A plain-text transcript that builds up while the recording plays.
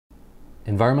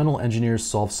Environmental engineers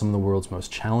solve some of the world's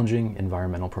most challenging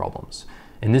environmental problems.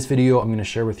 In this video, I'm going to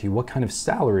share with you what kind of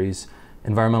salaries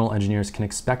environmental engineers can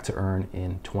expect to earn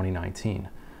in 2019.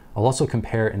 I'll also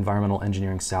compare environmental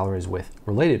engineering salaries with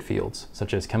related fields,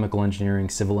 such as chemical engineering,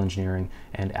 civil engineering,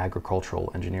 and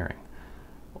agricultural engineering.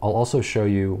 I'll also show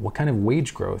you what kind of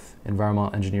wage growth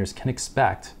environmental engineers can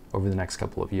expect over the next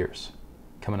couple of years.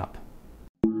 Coming up.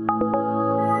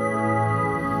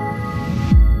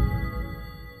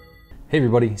 Hey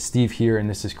everybody, Steve here, and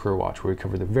this is Careerwatch, where we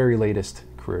cover the very latest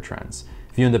career trends.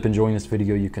 If you end up enjoying this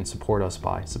video, you can support us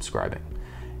by subscribing.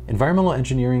 Environmental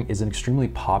engineering is an extremely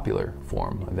popular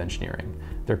form of engineering.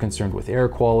 They're concerned with air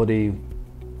quality,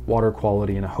 water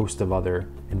quality, and a host of other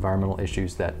environmental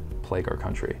issues that plague our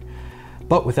country.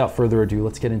 But without further ado,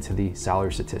 let's get into the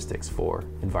salary statistics for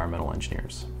environmental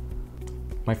engineers.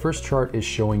 My first chart is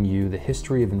showing you the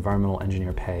history of environmental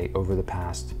engineer pay over the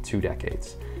past 2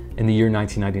 decades. In the year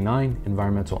 1999,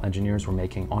 environmental engineers were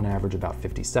making on average about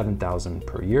 $57,000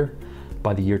 per year.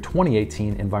 By the year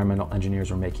 2018, environmental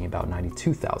engineers were making about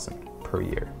 $92,000 per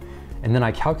year. And then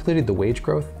I calculated the wage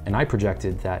growth, and I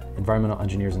projected that environmental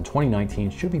engineers in 2019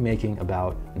 should be making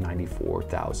about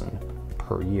 $94,000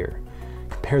 per year.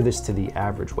 Compare this to the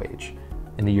average wage.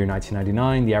 In the year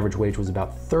 1999, the average wage was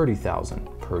about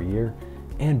 $30,000 per year,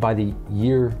 and by the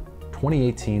year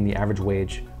 2018, the average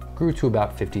wage grew to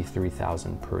about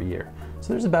 $53,000 per year.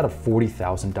 So there's about a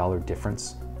 $40,000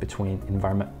 difference between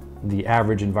the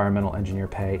average environmental engineer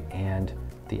pay and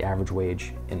the average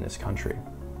wage in this country.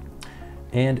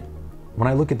 And when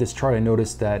I look at this chart, I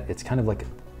notice that it's kind of like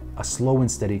a slow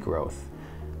and steady growth.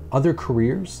 Other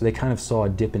careers, they kind of saw a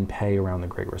dip in pay around the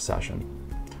Great Recession,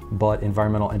 but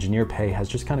environmental engineer pay has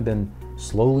just kind of been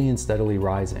slowly and steadily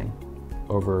rising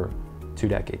over 2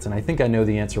 decades. And I think I know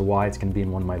the answer why. It's going to be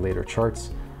in one of my later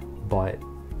charts, but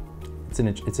it's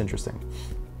interesting.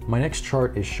 My next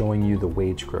chart is showing you the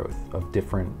wage growth of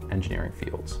different engineering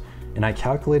fields. And I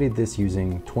calculated this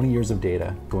using 20 years of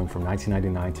data going from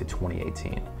 1999 to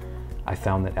 2018. I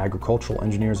found that agricultural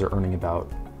engineers are earning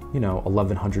about,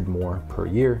 $1,100 more per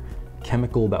year,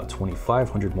 chemical about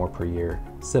 $2,500 more per year,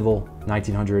 civil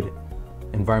 $1,900,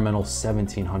 environmental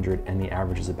 $1,700, and the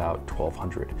average is about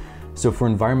 $1,200. So for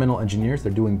environmental engineers,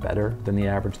 they're doing better than the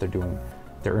average.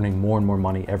 They're earning more and more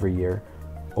money every year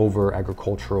over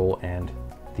agricultural and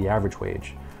the average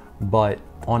wage. But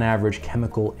on average,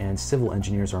 chemical and civil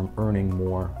engineers are earning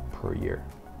more per year.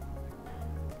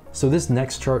 So this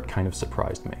next chart kind of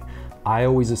surprised me. I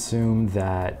always assume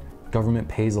that government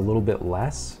pays a little bit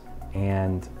less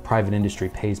and private industry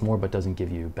pays more but doesn't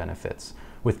give you benefits.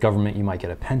 With government, you might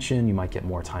get a pension, you might get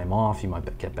more time off, you might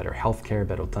get better health care,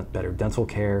 better dental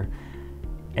care,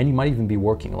 and you might even be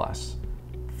working less.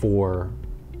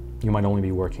 You might only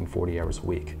be working 40 hours a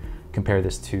week. Compare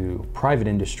this to private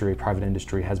industry. Private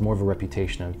industry has more of a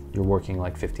reputation of you're working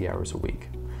like 50 hours a week.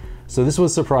 So this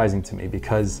was surprising to me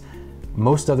because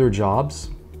most other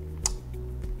jobs,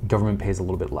 government pays a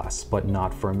little bit less, but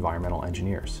not for environmental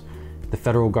engineers. The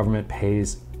federal government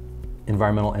pays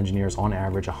environmental engineers on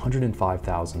average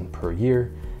 $105,000 per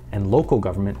year, and local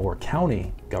government or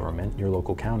county government, your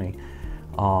local county,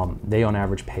 they on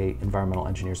average pay environmental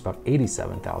engineers about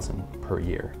 $87,000 per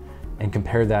year. And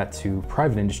compare that to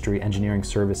private industry, engineering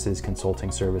services, consulting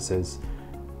services,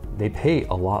 they pay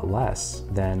a lot less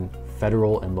than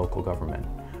federal and local government,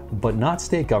 but not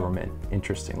state government,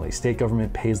 interestingly. State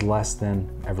government pays less than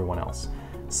everyone else.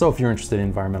 So if you're interested in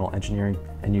environmental engineering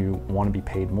and you want to be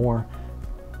paid more,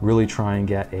 really try and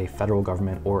get a federal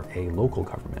government or a local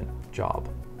government job.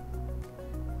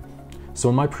 So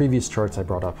in my previous charts, I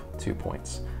brought up 2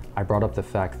 points. I brought up the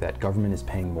fact that government is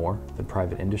paying more than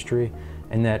private industry,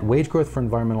 and that wage growth for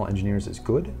environmental engineers is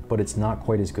good, but it's not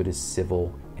quite as good as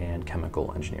civil and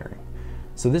chemical engineering.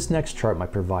 So this next chart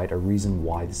might provide a reason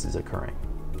why this is occurring.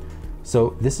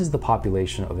 So this is the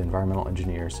population of environmental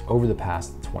engineers over the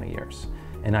past 20 years.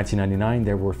 In 1999,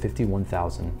 there were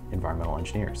 51,000 environmental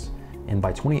engineers. And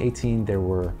by 2018, there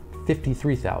were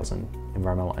 53,000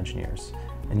 environmental engineers.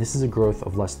 And this is a growth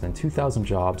of less than 2,000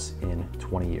 jobs in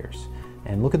 20 years.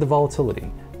 And look at the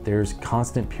volatility. There's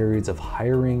constant periods of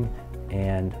hiring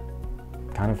and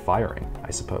kind of firing, I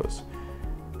suppose.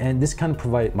 And this kind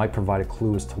of might provide a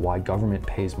clue as to why government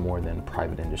pays more than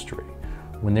private industry.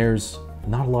 When there's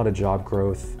not a lot of job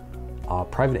growth,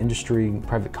 private industry,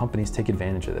 private companies take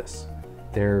advantage of this.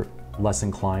 They're less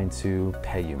inclined to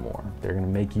pay you more. They're going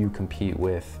to make you compete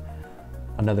with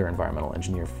another environmental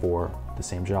engineer for the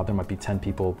same job. There might be 10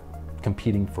 people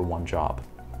competing for one job.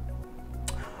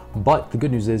 But the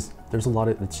good news is there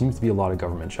seems to be a lot of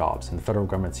government jobs, and the federal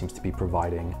government seems to be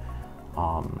providing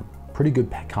pretty good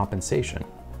compensation.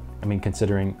 I mean,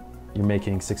 considering you're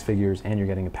making 6 figures and you're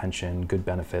getting a pension, good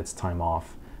benefits, time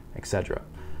off, etc.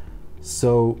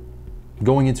 So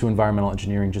going into environmental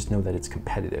engineering, just know that it's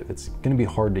competitive. It's going to be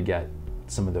hard to get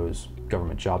some of those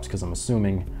government jobs because I'm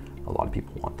assuming a lot of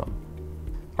people want them.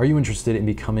 Are you interested in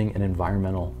becoming an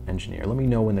environmental engineer? Let me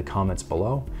know in the comments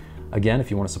below. Again,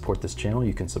 if you want to support this channel,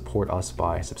 you can support us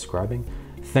by subscribing.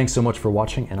 Thanks so much for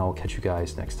watching, and I'll catch you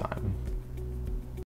guys next time.